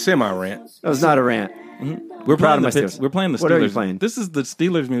a rant. It's a semi-rant. That was not a rant. Mm-hmm. We're playing the Steelers. We're playing the Steelers. What are you playing? This is the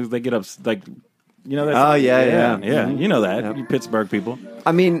Steelers music. They get up like, that. Oh yeah. You know that. Yep. You Pittsburgh people.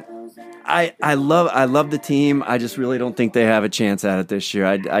 I mean, I love the team. I just really don't think they have a chance at it this year.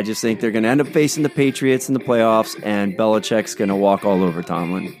 I just think they're going to end up facing the Patriots in the playoffs, and Belichick's going to walk all over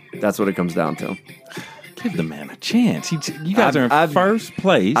Tomlin. That's what it comes down to. Give the man a chance. You guys are in first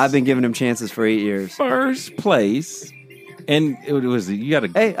place. I've been giving him chances for 8 years. First place. And it was you got to.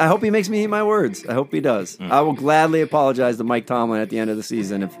 Hey, I hope he makes me eat my words. I hope he does. I will gladly apologize to Mike Tomlin at the end of the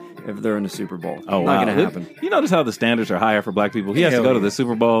season if they're in the Super Bowl. Oh, not wow. going to happen. You notice how the standards are higher for black people? He has to go to the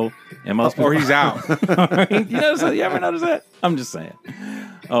Super Bowl, and most people, or he's out. You ever notice that? I'm just saying.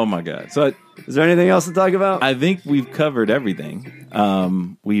 Oh my God! So, is there anything else to talk about? I think we've covered everything.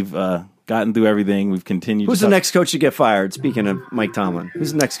 We've gotten through everything. We've continued. Who's the next coach to get fired? Speaking of Mike Tomlin,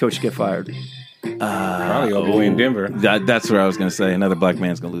 who's the next coach to get fired? Probably old boy in Denver. That's what I was going to say. Another black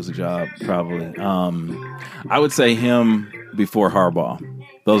man's going to lose a job, probably. I would say him before Harbaugh.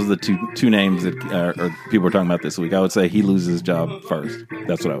 Those are the two names that or people are talking about this week. I would say he loses his job first.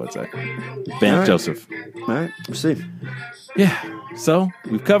 That's what I would say. Vance Joseph. All right, we'll see. Yeah. So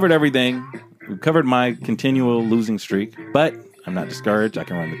we've covered everything. We've covered my continual losing streak, but I'm not discouraged. I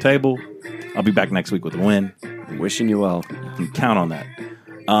can run the table. I'll be back next week with a win. Wishing you well. You can count on that.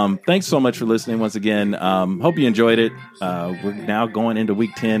 Thanks so much for listening once again. Hope you enjoyed it. We're now going into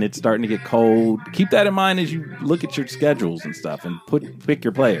week 10. It's starting to get cold. Keep that in mind as you look at your schedules and stuff and pick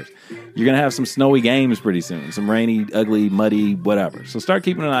your players. You're going to have some snowy games pretty soon, some rainy, ugly, muddy, whatever. So start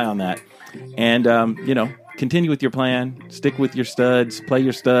keeping an eye on that. And, continue with your plan. Stick with your studs. Play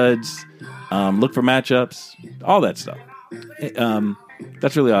your studs. Look for matchups. All that stuff.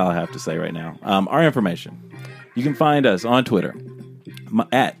 That's really all I have to say right now. Our information. You can find us on Twitter.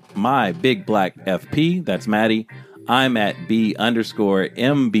 At MyBigBlackFP, that's Maddie. I'm at B_MBBFP,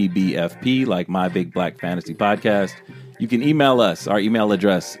 like My Big Black Fantasy Podcast. You can email us, our email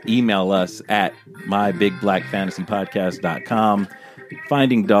address, email us at mybigBlackFantasyPodcast.com.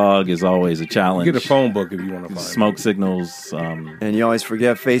 Finding dog is always a challenge. Get a phone book if you want to find smoke signals. And you always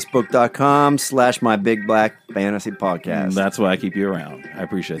forget Facebook.com/MyBigBlackFantasyPodcast. That's why I keep you around. I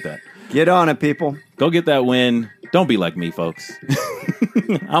appreciate that. Get on it, people. Go get that win. Don't be like me, folks.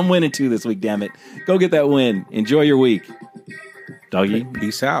 I'm winning too this week, damn it. Go get that win. Enjoy your week. Doggy.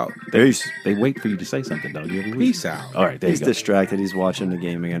 Peace out. Peace. They wait for you to say something, Doggy, every week. Peace out. All right, there He's you go. distracted. He's watching the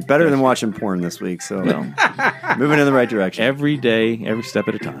game again. Better than watching porn this week, so moving in the right direction. Every day, every step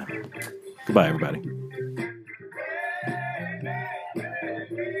at a time. Goodbye, everybody.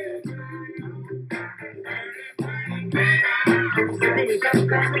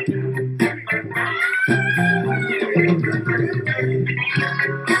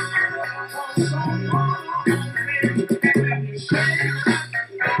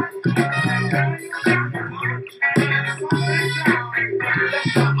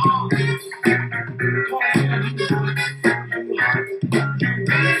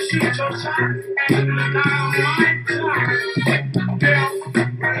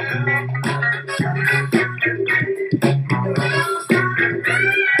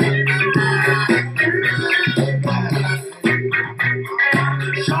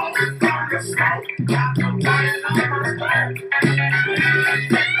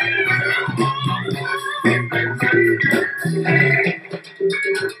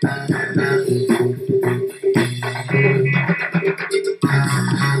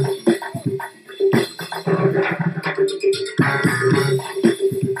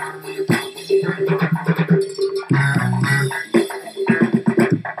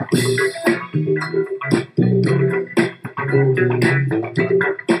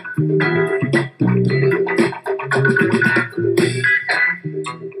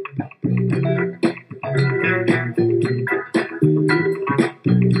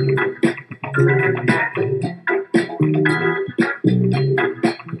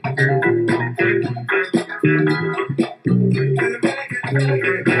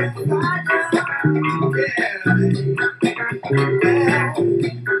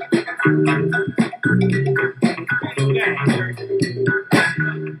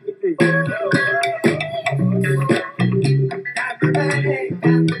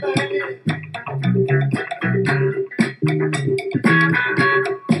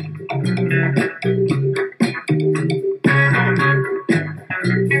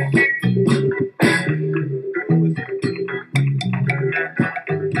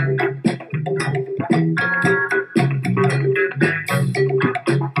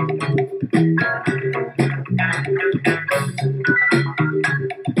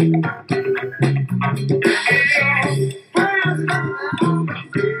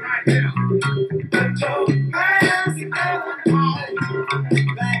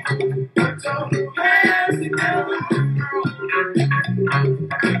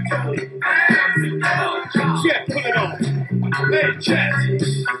 Yeah, put it on. Hey, Chess.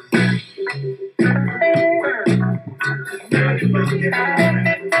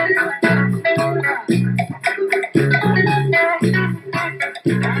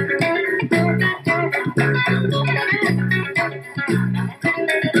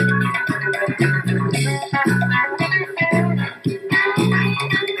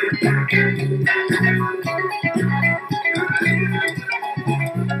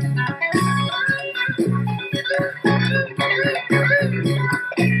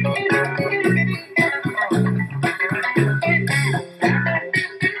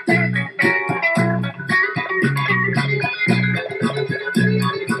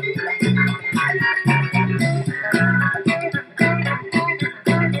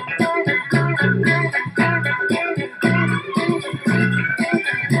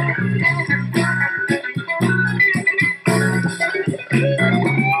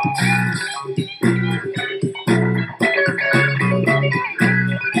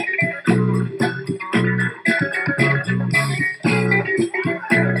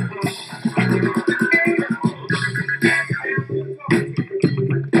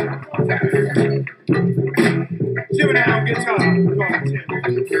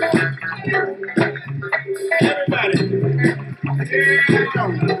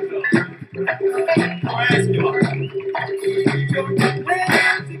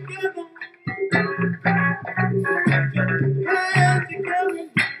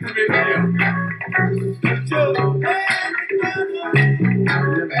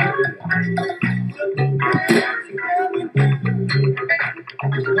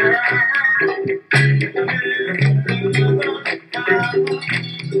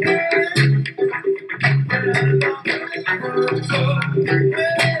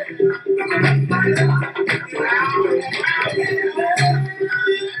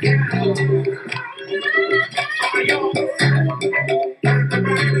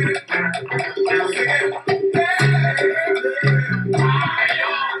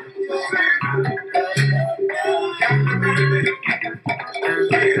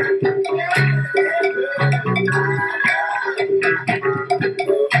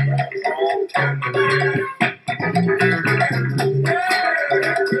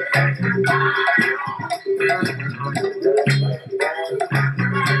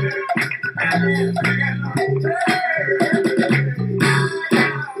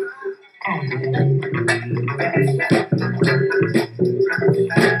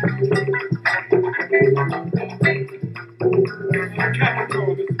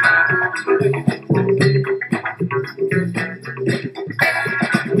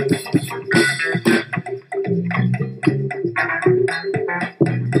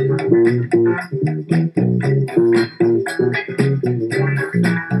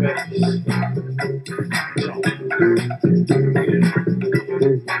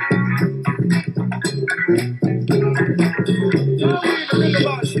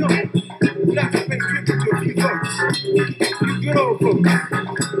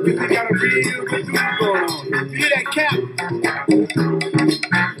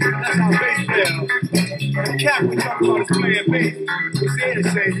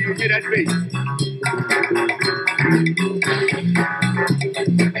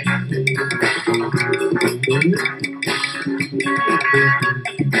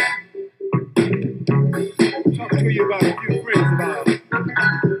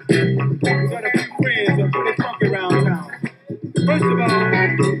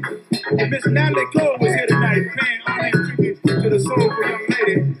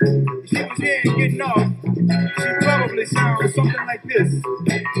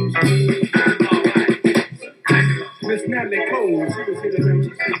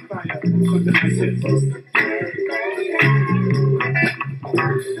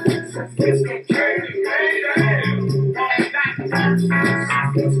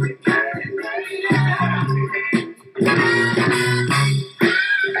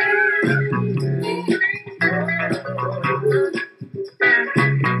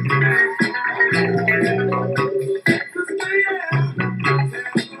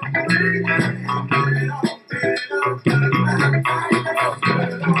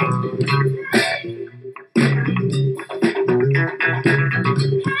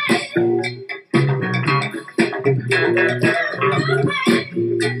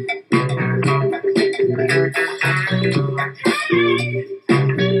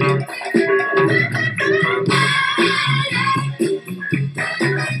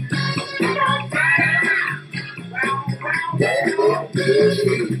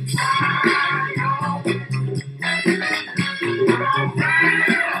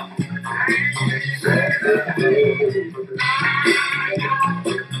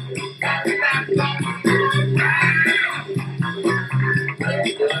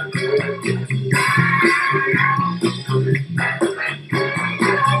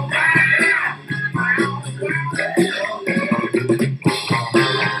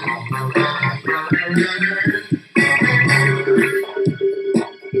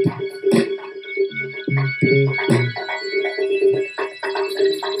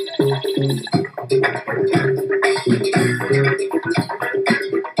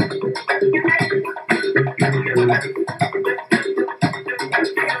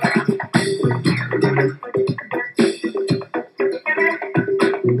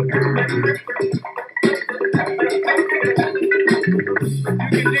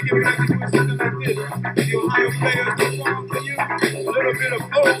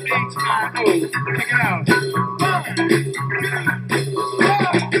 Check it out.